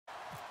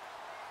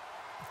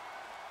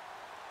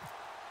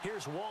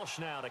Here's Walsh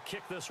now to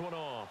kick this one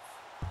off.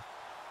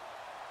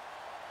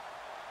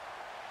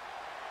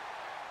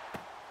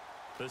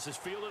 This is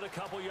fielded a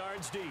couple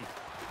yards deep.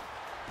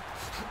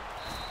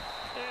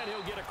 And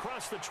he'll get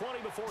across the 20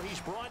 before he's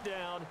brought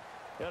down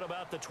at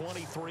about the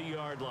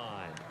 23-yard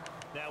line.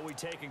 Now we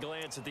take a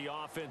glance at the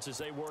offense as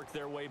they work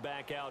their way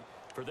back out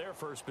for their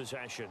first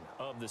possession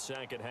of the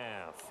second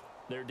half.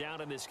 They're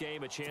down in this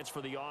game. A chance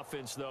for the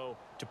offense, though,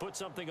 to put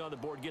something on the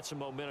board, get some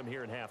momentum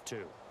here in half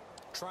two.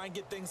 Try and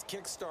get things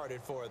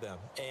kick-started for them.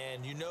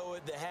 And you know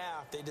at the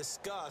half, they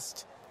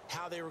discussed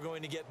how they were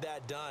going to get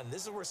that done.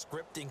 This is where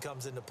scripting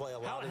comes into play a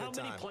lot of the time.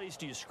 How many plays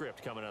do you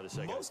script coming out of the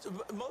second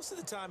half? Most of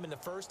the time in the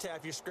first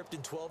half, you're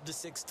scripting 12 to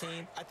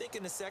 16. I think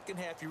in the second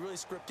half, you're really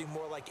scripting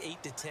more like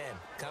 8 to 10.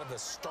 Kind of a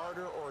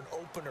starter or an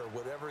opener,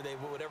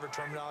 whatever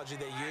terminology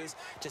they use.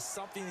 Just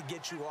something to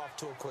get you off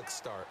to a quick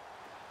start.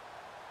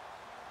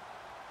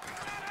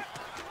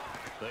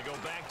 They go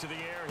back to the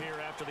air here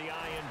after the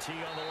INT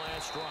on the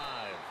last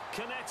drive.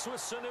 Connects with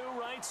Sanu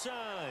right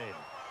side.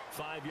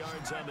 5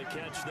 yards on the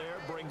catch there,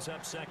 brings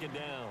up second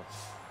down.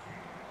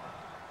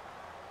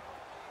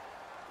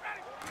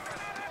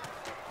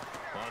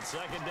 On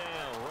second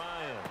down,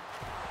 Ryan.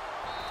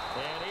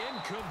 And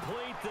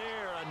incomplete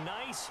there. A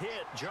nice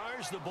hit,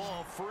 jars the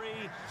ball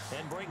free,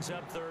 and brings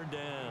up third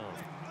down.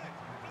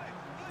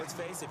 Let's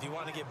face it, if you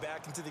want to get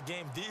back into the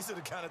game, these are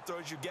the kind of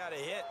throws you got to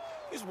hit.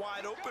 He's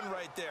wide open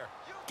right there.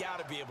 Got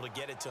to be able to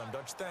get it to him,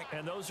 don't you think?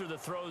 And those are the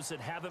throws that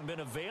haven't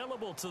been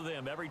available to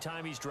them every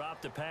time he's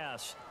dropped a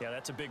pass. Yeah,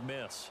 that's a big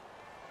miss.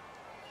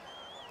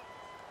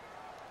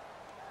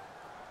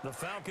 The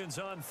Falcons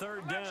on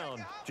third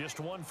down. Just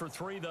 1 for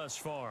 3 thus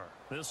far.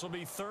 This will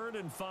be 3rd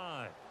and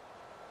 5.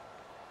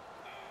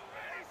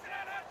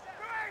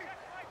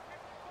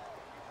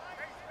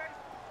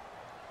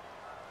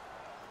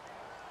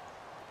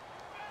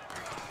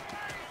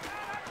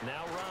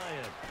 Now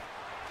Ryan.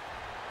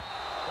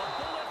 A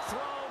bullet throw,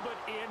 but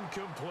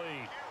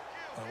incomplete.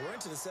 We're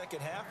into the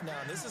second half now,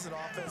 and this is an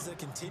offense that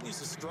continues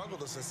to struggle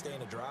to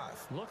sustain a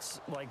drive. Looks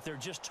like they're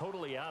just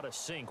totally out of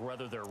sync,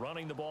 whether they're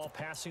running the ball,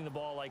 passing the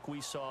ball like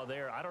we saw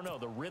there. I don't know.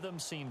 The rhythm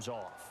seems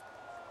off.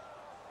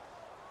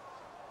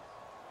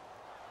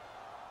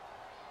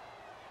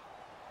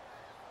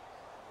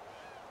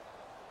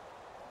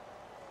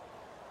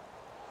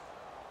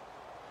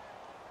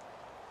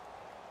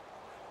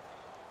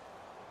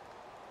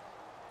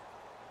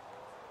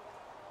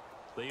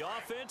 The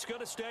offense going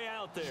to stay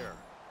out there.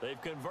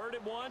 They've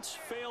converted once,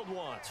 failed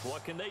once.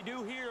 What can they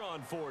do here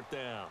on 4th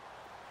down?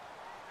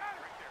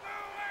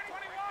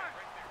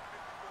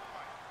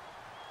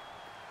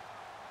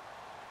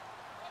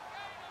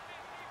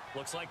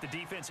 Looks like the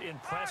defense in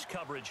press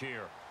coverage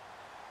here.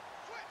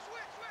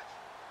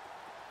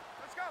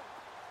 Let's go.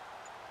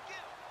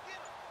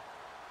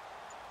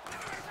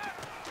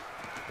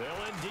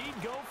 They'll indeed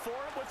go for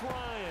it with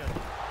Ryan.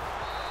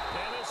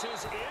 And this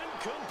is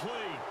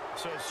incomplete.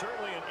 So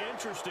certainly an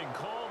interesting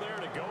call there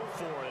to go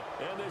for it.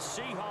 And the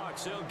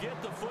Seahawks, they'll get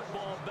the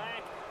football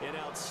back in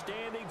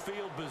outstanding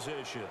field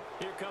position.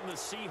 Here come the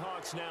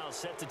Seahawks now,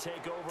 set to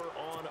take over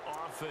on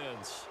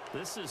offense.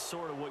 This is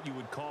sort of what you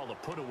would call a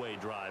put-away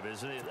drive,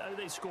 isn't it?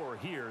 They score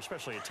here,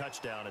 especially a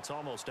touchdown. It's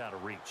almost out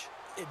of reach.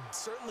 It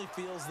certainly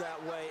feels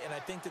that way, and I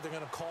think that they're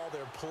going to call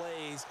their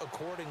plays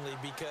accordingly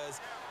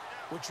because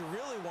what you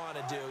really want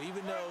to do,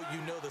 even though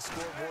you know the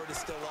scoreboard is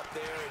still up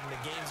there and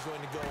the game's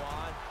going to go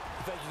on,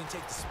 in fact, you can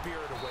take the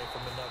spirit away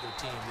from another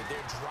team. That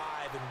their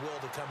drive and will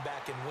to come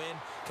back and win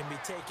can be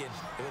taken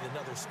with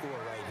another score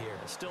right here.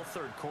 It's still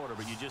third quarter,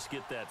 but you just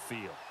get that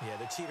feel. Yeah,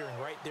 they're teetering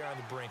right there on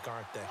the brink,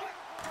 aren't they?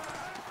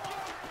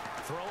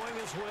 Throwing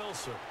is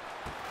Wilson.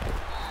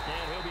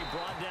 And he'll be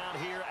brought down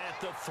here at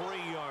the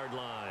 3-yard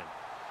line.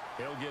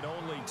 He'll get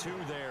only 2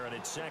 there, and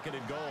it's 2nd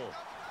and goal.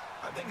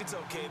 I think it's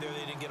okay there.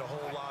 They didn't get a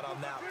whole lot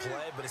on that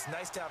play, but it's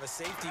nice to have a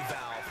safety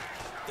valve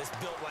that's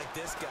built like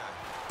this guy.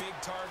 Big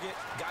target,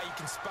 guy you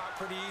can spot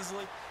pretty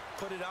easily.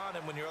 Put it on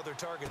him when your other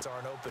targets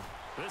aren't open.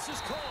 This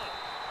is caught,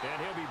 and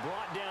he'll be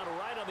brought down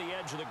right on the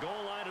edge of the goal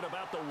line at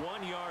about the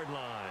 1-yard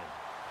line.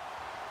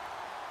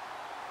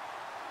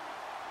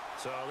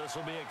 So this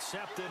will be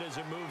accepted as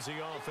it moves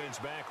the offense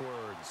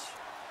backwards.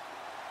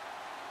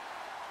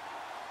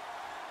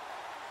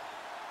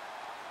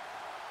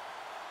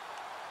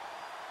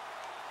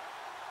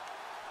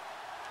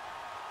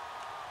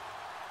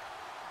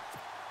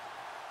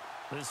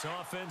 This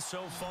offense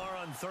so far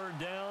on 3rd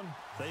down,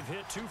 they've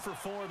hit 2 for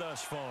 4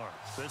 thus far.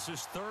 This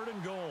is 3rd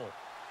and goal.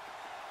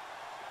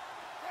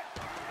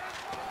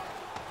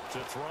 To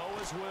throw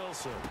is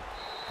Wilson.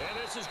 And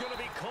this is going to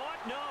be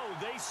caught? No,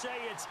 they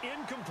say it's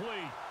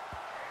incomplete.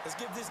 Let's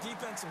give this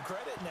defense some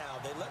credit now.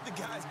 They let the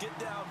guys get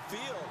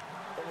downfield.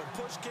 But when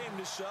push came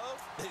to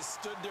shove, they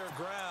stood their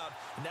ground.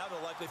 And now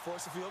they'll likely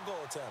force a field goal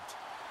attempt.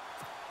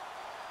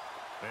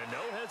 And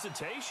no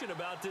hesitation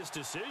about this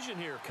decision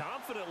here.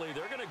 Confidently,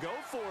 they're going to go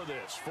for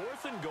this.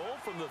 4th and goal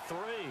from the 3.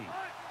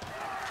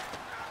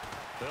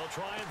 They'll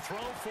try and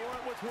throw for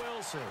it with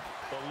Wilson,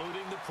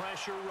 eluding the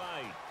pressure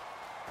right.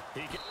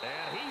 And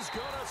he's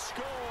going to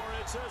score.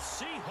 It's a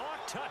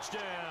Seahawk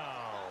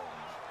touchdown.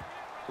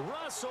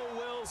 Russell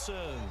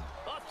Wilson,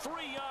 a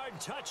 3-yard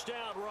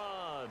touchdown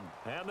run.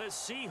 And the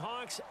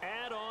Seahawks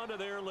add on to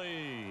their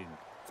lead.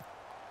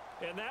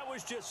 And that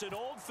was just an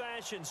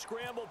old-fashioned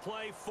scramble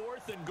play,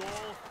 4th and goal,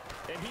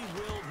 and he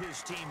willed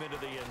his team into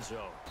the end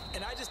zone.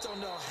 And I just don't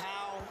know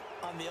how,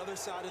 on the other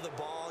side of the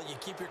ball, you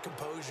keep your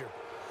composure.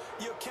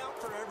 You account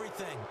for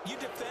everything. You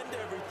defend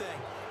everything.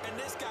 And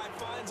this guy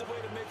finds a way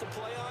to make a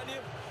play on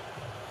you.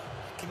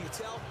 Can you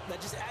tell?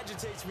 That just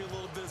agitates me a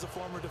little bit as a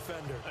former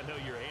defender. I know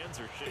your hands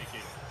are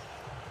shaking.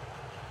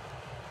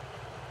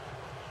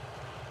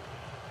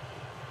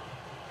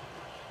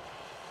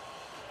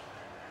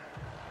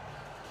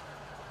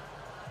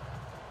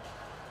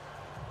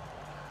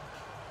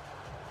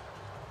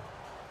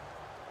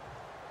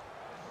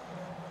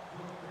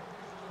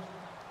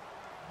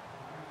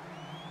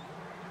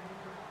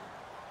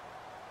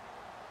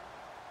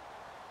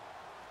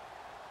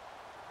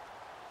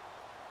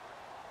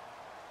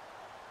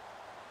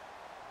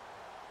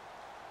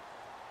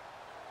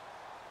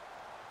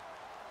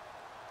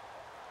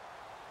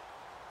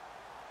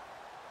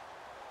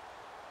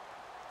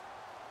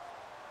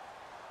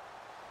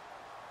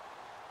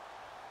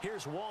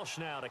 Here's Walsh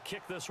now to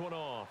kick this one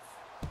off.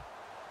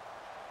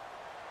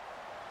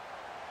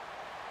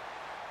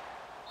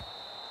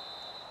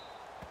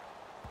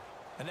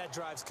 And that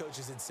drives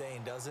coaches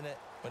insane, doesn't it?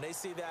 When they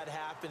see that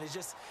happen, it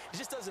just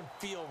doesn't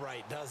feel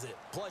right, does it?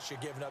 Plus,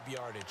 you're giving up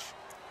yardage.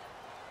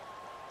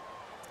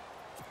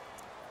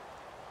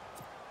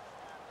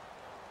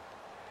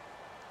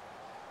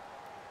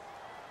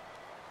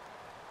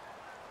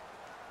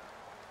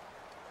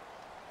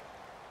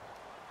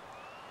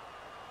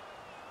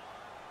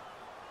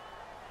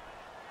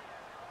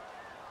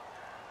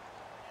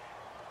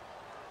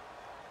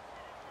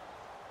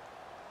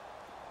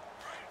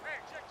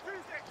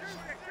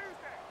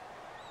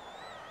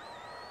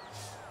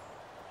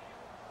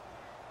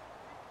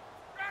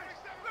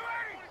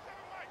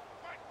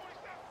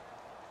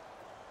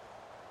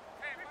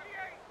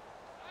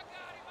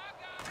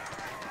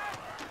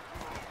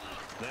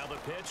 Now the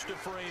pitch to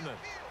Freeman.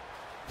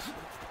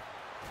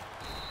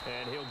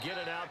 And he'll get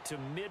it out to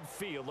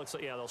midfield. Looks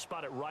like, yeah, they'll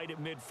spot it right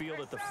at midfield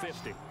at the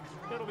 50.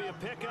 It'll be a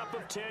pickup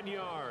of 10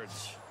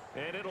 yards.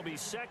 And it'll be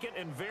 2nd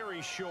and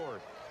very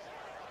short.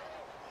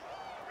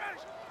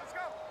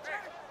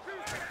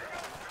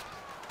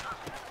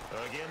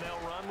 Again,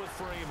 they'll run with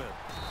Freeman.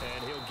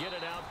 And he'll get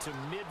it out to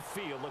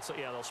midfield. Looks like,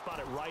 yeah, they'll spot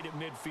it right at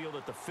midfield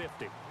at the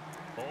 50.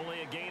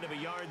 Only a gain of a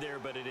yard there,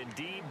 but it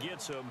indeed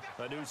gets him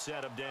a new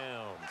set of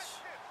downs.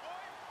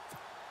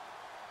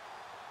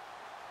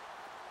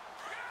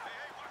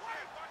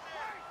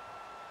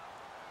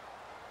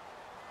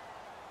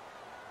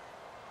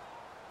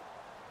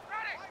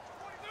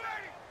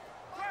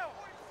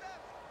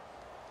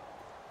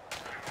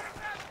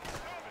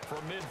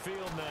 From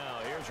midfield now,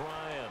 here's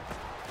Ryan.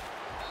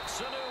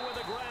 Sanu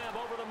with a grab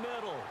over the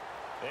middle.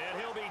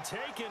 And he'll be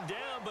taken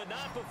down, but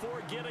not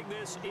before getting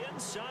this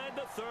inside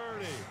the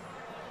 30.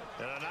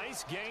 And a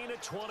nice gain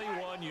of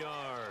 21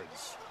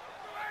 yards.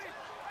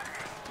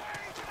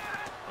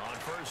 On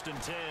 1st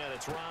and 10,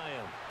 it's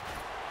Ryan.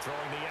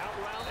 Throwing the out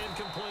route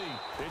incomplete.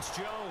 It's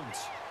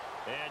Jones.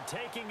 And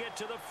taking it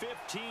to the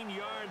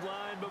 15-yard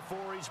line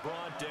before he's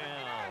brought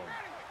down.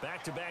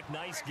 Back-to-back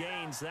nice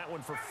gains. That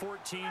one for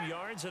 14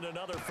 yards and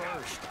another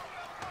first.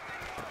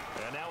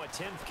 And now a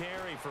 10th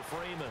carry for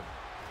Freeman.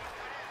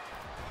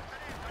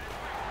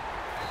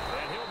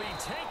 And he'll be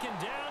taken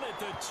down at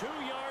the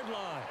 2-yard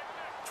line.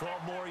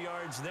 12 more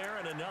yards there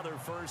and another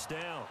first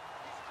down.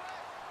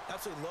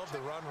 Absolutely love the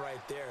run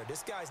right there.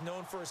 This guy's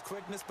known for his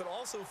quickness, but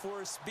also for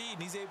his speed.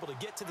 And he's able to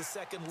get to the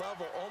 2nd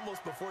level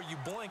almost before you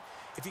blink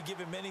if you give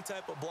him any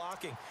type of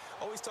blocking.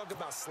 Always talk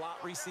about slot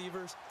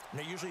receivers, and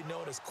they're usually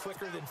known as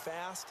quicker than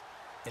fast.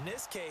 In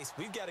this case,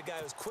 we've got a guy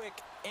who's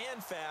quick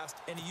and fast,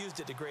 and he used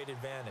it to great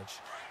advantage.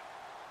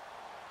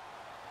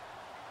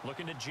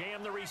 Looking to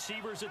jam the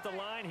receivers at the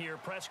line here.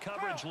 Press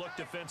coverage look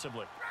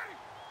defensively.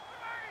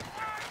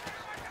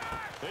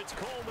 It's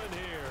Coleman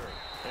here.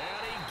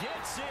 And he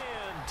gets in.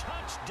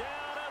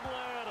 Touchdown,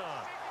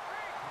 Atlanta.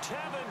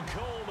 Tevin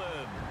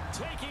Coleman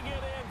taking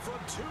it in from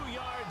 2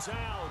 yards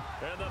out.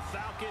 And the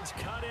Falcons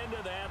cut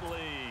into that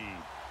lead.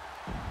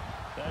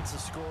 That's the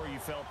score you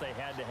felt they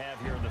had to have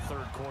here in the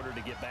 3rd quarter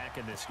to get back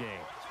in this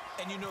game.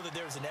 And you know that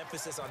there's an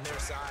emphasis on their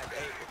side.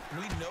 Hey,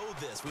 we know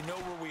this. We know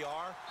where we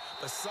are.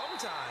 But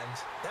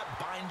sometimes that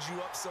binds you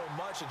up so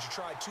much that you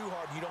try too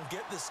hard, you don't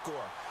get the score.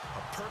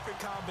 A perfect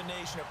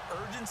combination of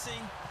urgency,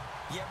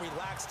 yet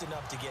relaxed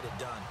enough to get it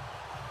done.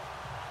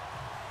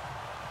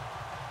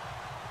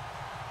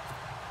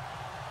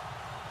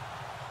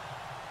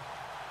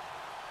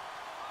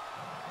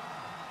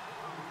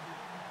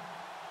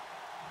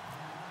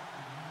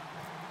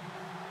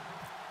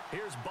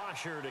 Here's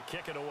Bosher to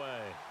kick it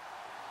away.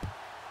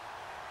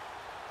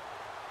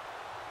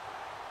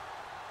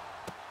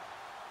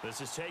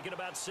 This is taken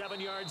about 7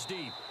 yards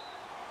deep.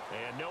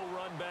 And no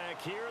run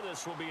back here.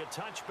 This will be a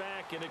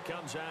touchback, and it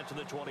comes out to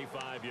the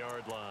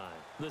 25-yard line.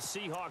 The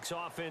Seahawks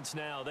offense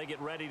now, they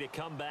get ready to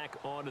come back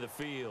onto the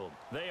field.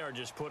 They are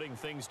just putting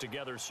things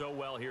together so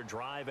well here,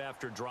 drive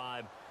after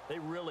drive. They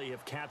really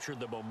have captured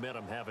the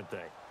momentum, haven't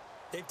they?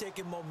 They've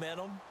taken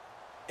momentum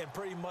and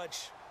pretty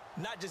much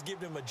not just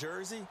given him a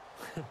jersey,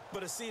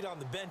 but a seat on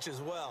the bench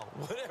as well.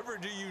 Whatever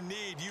do you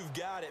need, you've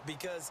got it,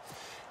 because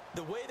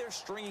the way they're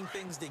stringing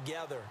things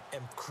together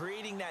and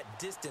creating that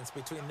distance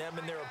between them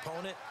and their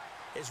opponent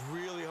is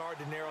really hard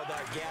to narrow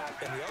that gap.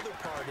 And the other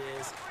part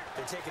is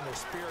they're taking their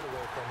spirit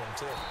away from them,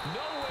 too.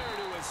 Nowhere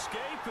to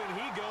escape, and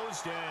he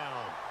goes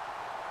down.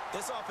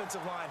 This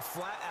offensive line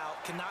flat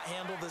out cannot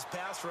handle this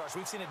pass rush.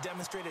 We've seen it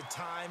demonstrated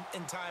time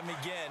and time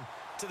again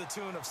to the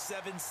tune of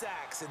 7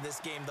 sacks in this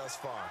game thus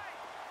far.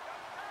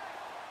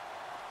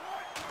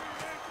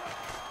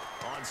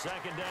 On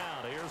second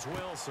down, here's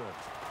Wilson.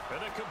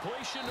 And a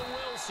completion to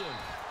Wilson.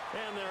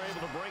 And they're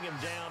able to bring him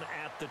down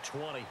at the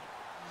 20.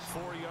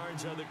 4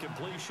 yards on the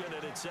completion,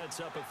 and it sets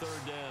up a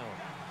third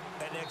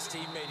down. An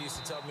ex-teammate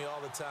used to tell me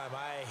all the time,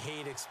 I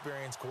hate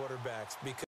experienced quarterbacks because